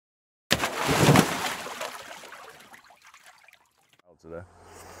today.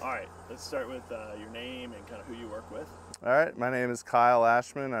 All right, let's start with your name and kind of who you work with. All right, my name is Kyle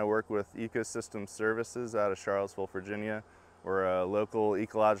Ashman. I work with Ecosystem Services out of Charlottesville, Virginia. We're a local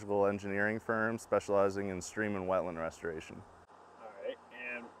ecological engineering firm specializing in stream and wetland restoration. All right,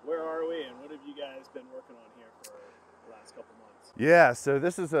 and where are we and what have you guys been working on here for the last couple months? Yeah, so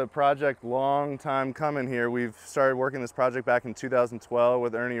this is a project long time coming here. We've started working this project back in 2012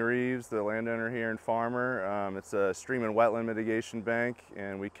 with Ernie Reeves, the landowner here and farmer. It's a stream and wetland mitigation bank,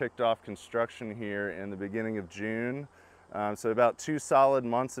 and we kicked off construction here in the beginning of June. So about 2 solid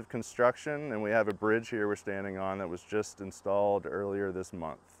months of construction, and we have a bridge here we're standing on that was just installed earlier this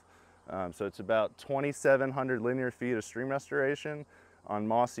month. So it's about 2,700 linear feet of stream restoration on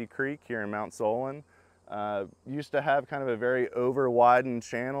Mossy Creek here in Mount Solon. Used to have kind of a very over-widened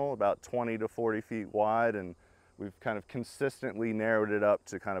channel, about 20 to 40 feet wide, and we've kind of consistently narrowed it up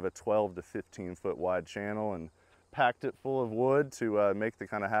to kind of a 12 to 15 foot wide channel and packed it full of wood to make the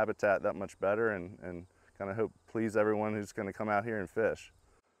kind of habitat that much better and kind of hope please everyone who's going to come out here and fish.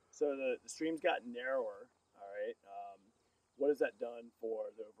 So the stream's gotten narrower, all right. What has that done for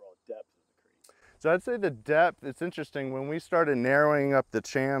the overall depth of the creek? So I'd say the depth, it's interesting, when we started narrowing up the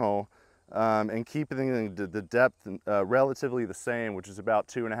channel and keeping the depth relatively the same, which is about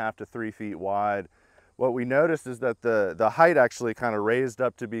 2.5 to 3 feet wide, what we noticed is that the height actually kind of raised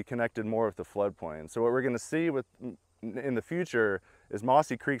up to be connected more with the floodplain. So what we're going to see in the future is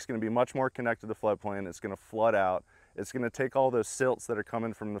Mossy Creek's going to be much more connected to the floodplain. It's going to flood out. It's going to take all those silts that are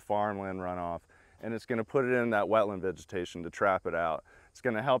coming from the farmland runoff, and it's going to put it in that wetland vegetation to trap it out. It's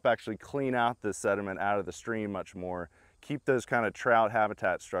going to help actually clean out the sediment out of the stream much more, keep those kind of trout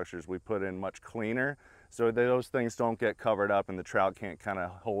habitat structures we put in much cleaner so that those things don't get covered up and the trout can't kind of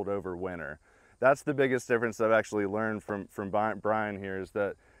hold over winter. That's the biggest difference I've actually learned from Brian here, is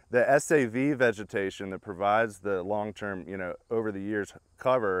that the SAV vegetation that provides the long-term, over the years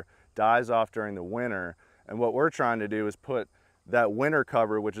cover dies off during the winter. And what we're trying to do is put that winter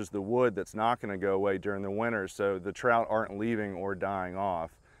cover, which is the wood that's not going to go away during the winter, so the trout aren't leaving or dying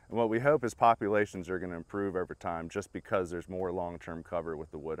off. And what we hope is populations are going to improve over time just because there's more long-term cover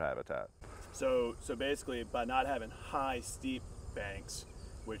with the wood habitat. So basically, by not having high, steep banks,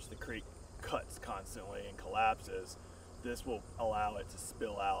 which the creek cuts constantly and collapses, this will allow it to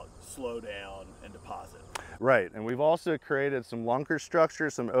spill out, slow down, and deposit. Right, and we've also created some Lunker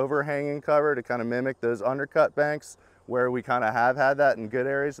Structures, some overhanging cover to kind of mimic those undercut banks where we kind of have had that in good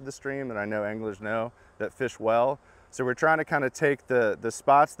areas of the stream that I know anglers know that fish well. So we're trying to kind of take the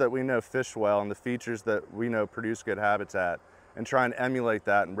spots that we know fish well and the features that we know produce good habitat and try and emulate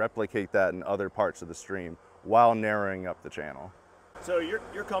that and replicate that in other parts of the stream while narrowing up the channel. So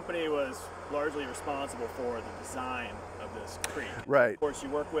your company was largely responsible for the design of this creek. Right. Of course, you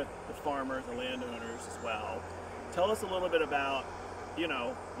work with the farmers and landowners as well. Tell us a little bit about,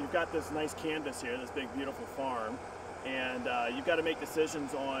 you've got this nice canvas here, this big beautiful farm, and you've got to make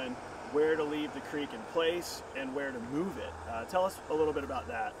decisions on where to leave the creek in place and where to move it. Tell us a little bit about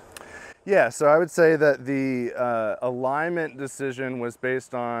that. Yeah, so I would say that the alignment decision was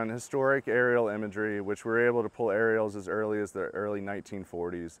based on historic aerial imagery, which we were able to pull aerials as early as the early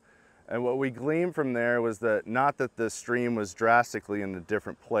 1940s. And what we gleaned from there was that not that the stream was drastically in a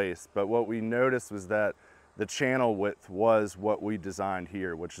different place, but what we noticed was that the channel width was what we designed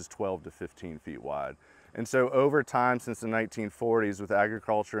here, which is 12 to 15 feet wide. And so over time, since the 1940s, with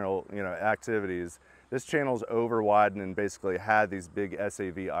agricultural activities, this channel's over widened and basically had these big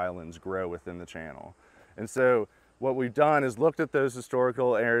SAV islands grow within the channel. And so what we've done is looked at those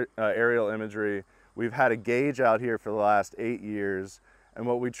historical aerial imagery. We've had a gauge out here for the last 8 years. And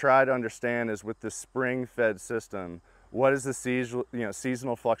what we try to understand is, with the spring fed system, what is the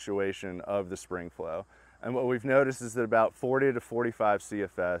seasonal fluctuation of the spring flow? And what we've noticed is that about 40 to 45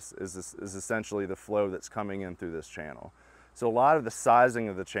 CFS is essentially the flow that's coming in through this channel. So a lot of the sizing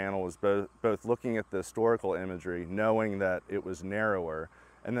of the channel was both looking at the historical imagery, knowing that it was narrower,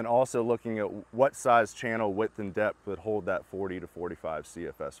 and then also looking at what size channel width and depth would hold that 40 to 45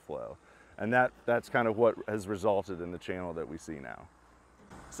 CFS flow. And that's kind of what has resulted in the channel that we see now.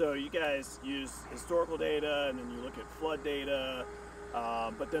 So you guys use historical data, and then you look at flood data,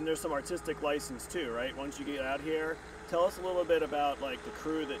 but then there's some artistic license too, right? Once you get out here, tell us a little bit about like the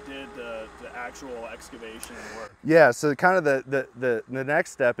crew that did the actual excavation work. Yeah, so kind of the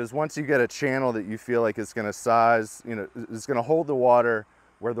next step is, once you get a channel that you feel like is going to size, is going to hold the water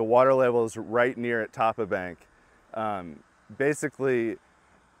where the water level is right near at top of bank. Basically,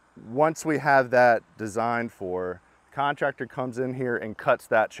 once we have that designed for, contractor comes in here and cuts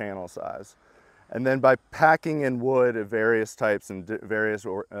that channel size. And then by packing in wood of various types and various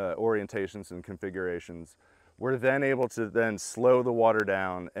orientations and configurations, we're then able to then slow the water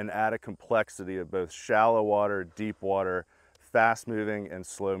down and add a complexity of both shallow water, deep water, fast moving and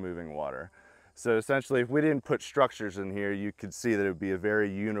slow moving water. So essentially, if we didn't put structures in here, you could see that it would be a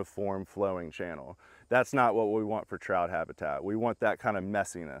very uniform flowing channel. That's not what we want for trout habitat. We want that kind of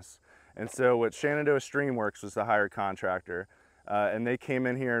messiness. And so what Shenandoah Stream Works was the hired contractor, and they came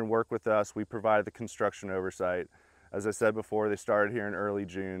in here and worked with us. We provided the construction oversight. As I said before, they started here in early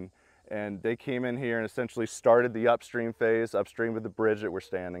June, and they came in here and essentially started the upstream phase, upstream of the bridge that we're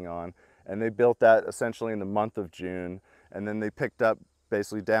standing on, and they built that essentially in the month of June, and then they picked up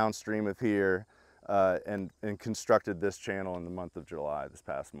basically downstream of here and constructed this channel in the month of July, this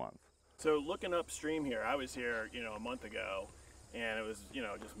past month. So looking upstream here, I was here, a month ago, and it was,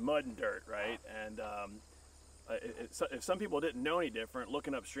 just mud and dirt, right? And if some people didn't know any different,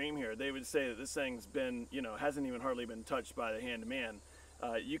 looking upstream here, they would say that this thing's been, hasn't even hardly been touched by the hand of man.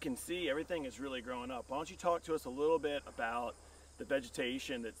 You can see everything is really growing up. Why don't you talk to us a little bit about the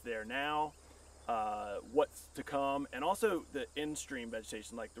vegetation that's there now, what's to come, and also the in-stream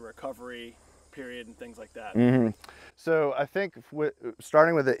vegetation, like the recovery period and things like that. So I think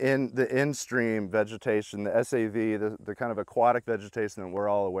starting with the in-stream vegetation, the SAV, the kind of aquatic vegetation that we're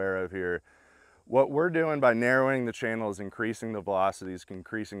all aware of here, what we're doing by narrowing the channel is increasing the velocities,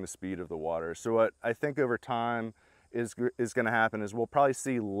 increasing the speed of the water. So what I think over time is going to happen is we'll probably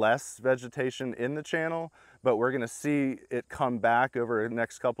see less vegetation in the channel, but we're going to see it come back over the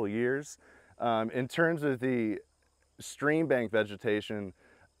next couple of years. In terms of the stream bank vegetation,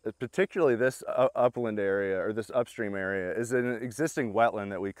 particularly this upland area or this upstream area is an existing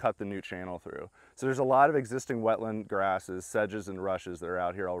wetland that we cut the new channel through. So there's a lot of existing wetland grasses, sedges and rushes that are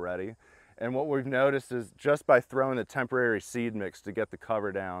out here already. And what we've noticed is just by throwing the temporary seed mix to get the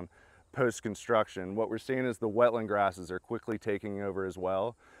cover down post-construction, what we're seeing is the wetland grasses are quickly taking over as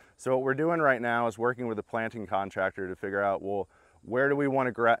well. So what we're doing right now is working with a planting contractor to figure out, well, where do we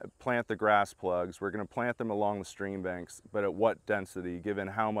want to plant the grass plugs? We're going to plant them along the stream banks, but at what density, given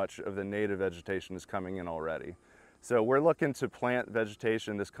how much of the native vegetation is coming in already. So we're looking to plant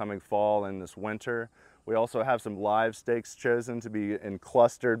vegetation this coming fall and this winter. We also have some live stakes chosen to be in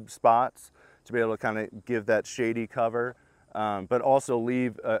clustered spots to be able to kind of give that shady cover, but also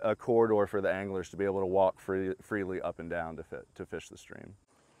leave a corridor for the anglers to be able to walk freely up and down to fish the stream.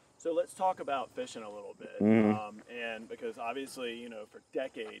 So let's talk about fishing a little bit, and because obviously, for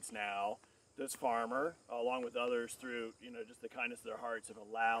decades now, this farmer, along with others through, just the kindness of their hearts, have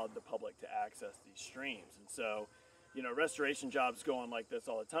allowed the public to access these streams. And so, restoration jobs go on like this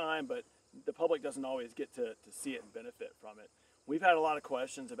all the time, but the public doesn't always get to see it and benefit from it. We've had a lot of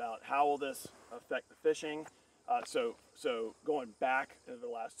questions about how will this affect the fishing. So going back over the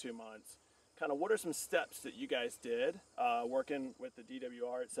last 2 months, kind of what are some steps that you guys did, working with the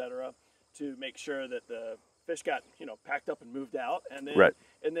DWR, et cetera, to make sure that the fish got, packed up and moved out? And then, right.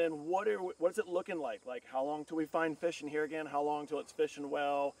 And then what's it looking like? Like, how long till we find fish in here again? How long till it's fishing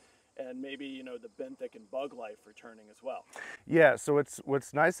well? And maybe, the benthic and bug life returning as well. Yeah, so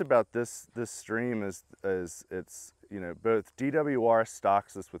what's nice about this stream is it's, both DWR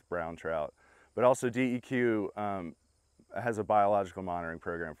stocks us with brown trout, but also DEQ has a biological monitoring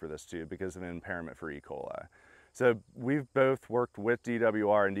program for this too because of an impairment for E. coli. So we've both worked with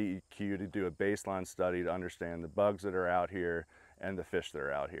DWR and DEQ to do a baseline study to understand the bugs that are out here and the fish that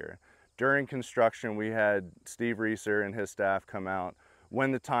are out here. During construction, we had Steve Reeser and his staff come out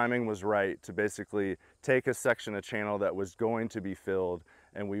when the timing was right to basically take a section of channel that was going to be filled,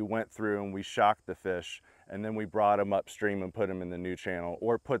 and we went through and we shocked the fish, and then we brought them upstream and put them in the new channel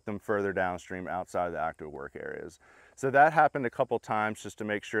or put them further downstream outside of the active work areas. So that happened a couple times just to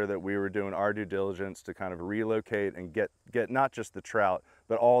make sure that we were doing our due diligence to kind of relocate and get not just the trout,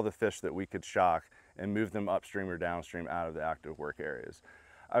 but all the fish that we could shock and move them upstream or downstream out of the active work areas.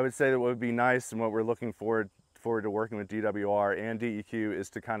 I would say that what would be nice and what we're looking forward to working with DWR and DEQ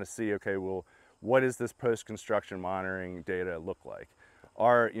is to kind of see, okay, well, what does this post-construction monitoring data look like?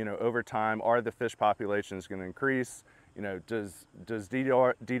 Over time, are the fish populations going to increase? Does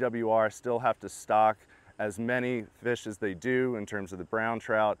DWR still have to stock as many fish as they do in terms of the brown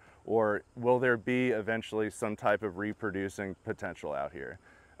trout, or will there be eventually some type of reproducing potential out here?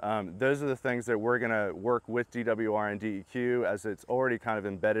 Those are the things that we're going to work with DWR and DEQ as it's already kind of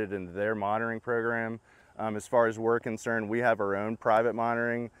embedded in their monitoring program. As far as we're concerned, we have our own private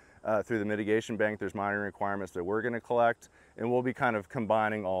monitoring through the mitigation bank. There's monitoring requirements that we're going to collect, and we'll be kind of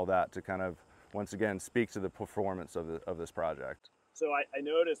combining all that to kind of, once again, speak to the performance of this project. So I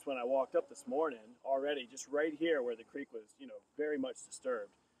noticed when I walked up this morning already, just right here where the creek was, very much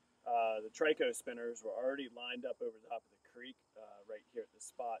disturbed, the trico spinners were already lined up over the top of the creek right here at this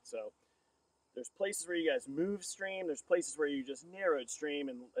spot. So there's places where you guys move stream, there's places where you just narrowed stream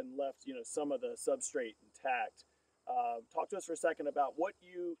and left, you know, some of the substrate intact. Talk to us for a second about what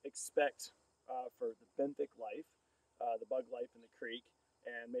you expect for the benthic life, the bug life in the creek,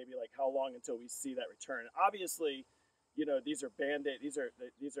 and maybe like how long until we see that return. Obviously, you know, these are band-aid, these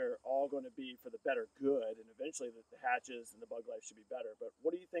are all going to be for the better good, and eventually the hatches and the bug life should be better. But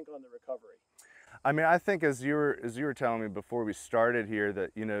what do you think on the recovery? I mean, I think as you were telling me before we started here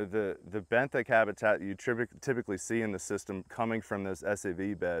that, you know, the benthic habitat you typically see in the system coming from those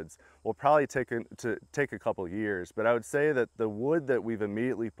SAV beds will probably take a couple years. But I would say that the wood that we've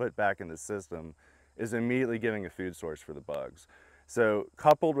immediately put back in the system is immediately giving a food source for the bugs. So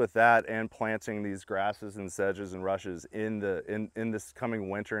coupled with that and planting these grasses and sedges and rushes in this coming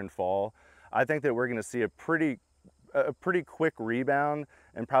winter and fall, I think that we're going to see a pretty quick rebound,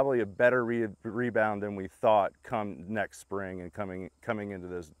 and probably a better rebound than we thought come next spring and coming into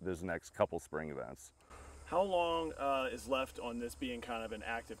those next couple spring events. How long is left on this being kind of an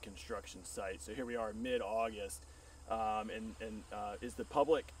active construction site? So here we are mid-August, and is the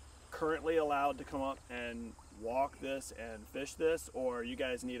public currently allowed to come up and walk this and fish this, or you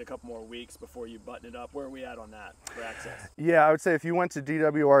guys need a couple more weeks before you button it up? Where are we at on that for access? Yeah, I would say if you went to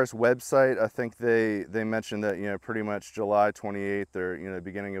DWR's website, I think they mentioned that, you know, pretty much July 28th or, you know,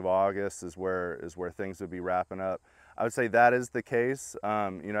 beginning of August is where things would be wrapping up. I would say that is the case.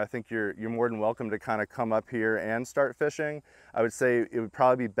 You know, I think you're more than welcome to kind of come up here and start fishing. I would say it would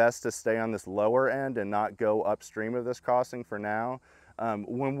probably be best to stay on this lower end and not go upstream of this crossing for now.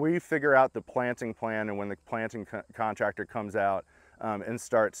 When we figure out the planting plan and when the planting contractor comes out and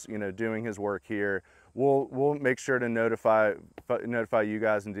starts, you know, doing his work here, we'll make sure to notify you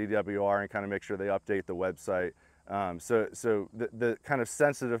guys in DWR and kind of make sure they update the website. So the kind of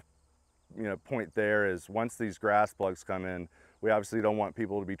sensitive, you know, point there is once these grass plugs come in, we obviously don't want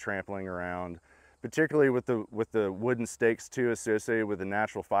people to be trampling around, particularly with the wooden stakes too associated with the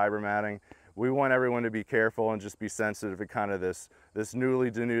natural fiber matting. We want everyone to be careful and just be sensitive to kind of this newly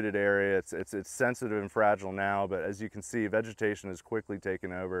denuded area. It's sensitive and fragile now, but as you can see, vegetation has quickly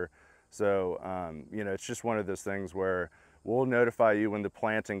taken over. So you know, it's just one of those things where we'll notify you when the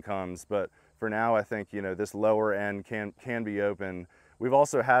planting comes. But for now, I think, you know, this lower end can be open. We've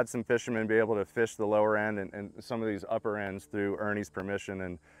also had some fishermen be able to fish the lower end and some of these upper ends through Ernie's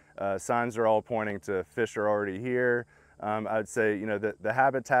permission, and signs are all pointing to fish are already here. I'd say, you know, the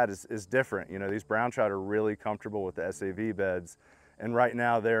habitat is different. You know, these brown trout are really comfortable with the SAV beds, and right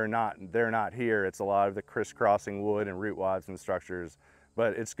now they're not here. It's a lot of the crisscrossing wood and root wads and structures,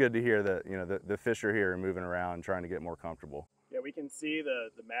 but it's good to hear that, you know, the fish are here and moving around and trying to get more comfortable. Yeah, we can see the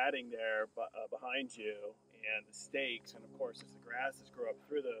matting there behind you and the stakes, and of course as the grasses grow up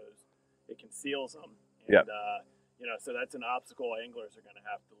through those, it conceals them. And, yep. You know, so that's an obstacle anglers are going to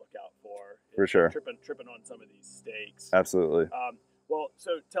have to look out for sure. Tripping on some of these stakes. Absolutely. Well,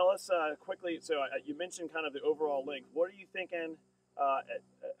 so tell us quickly, so you mentioned kind of the overall length. What are you thinking,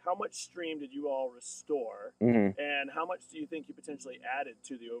 how much stream did you all restore, and how much do you think you potentially added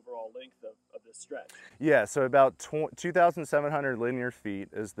to the overall length of this stretch? Yeah, so about 2,700 linear feet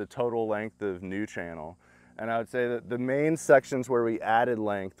is the total length of new channel. And I would say that the main sections where we added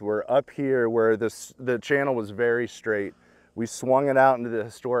length were up here where the channel was very straight. We swung it out into the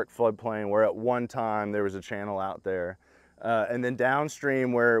historic floodplain where at one time there was a channel out there. And then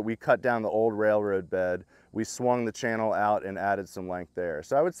downstream where we cut down the old railroad bed, we swung the channel out and added some length there.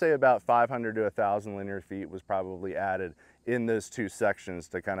 So I would say about 500 to 1,000 linear feet was probably added in those two sections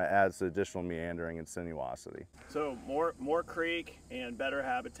to kind of add some additional meandering and sinuosity. So more creek and better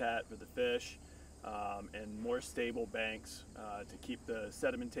habitat for the fish. And more stable banks to keep the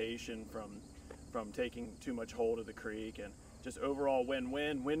sedimentation from taking too much hold of the creek, and just overall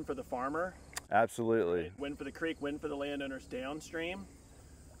win for the farmer. Absolutely. Right? Win for the creek, win for the landowners downstream.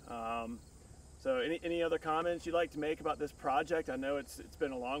 So any other comments you'd like to make about this project? I know it's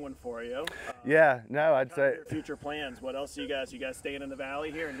been a long one for you. Yeah, no, I'd say your future plans. What else are you guys staying in the valley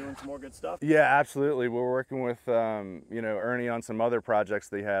here and doing some more good stuff? Yeah, absolutely. We're working with you know, Ernie on some other projects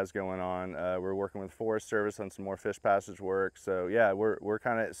that he has going on. We're working with Forest Service on some more fish passage work. So yeah, we're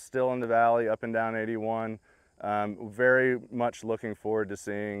kind of still in the valley, up and down 81. Very much looking forward to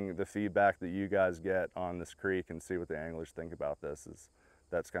seeing the feedback that you guys get on this creek and see what the anglers think about this.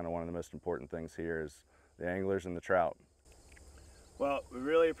 That's kind of one of the most important things here is the anglers and the trout. Well, we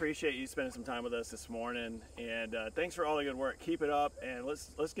really appreciate you spending some time with us this morning, and thanks for all the good work. Keep it up, and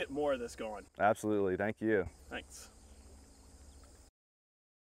let's get more of this going. Absolutely. Thank you. Thanks.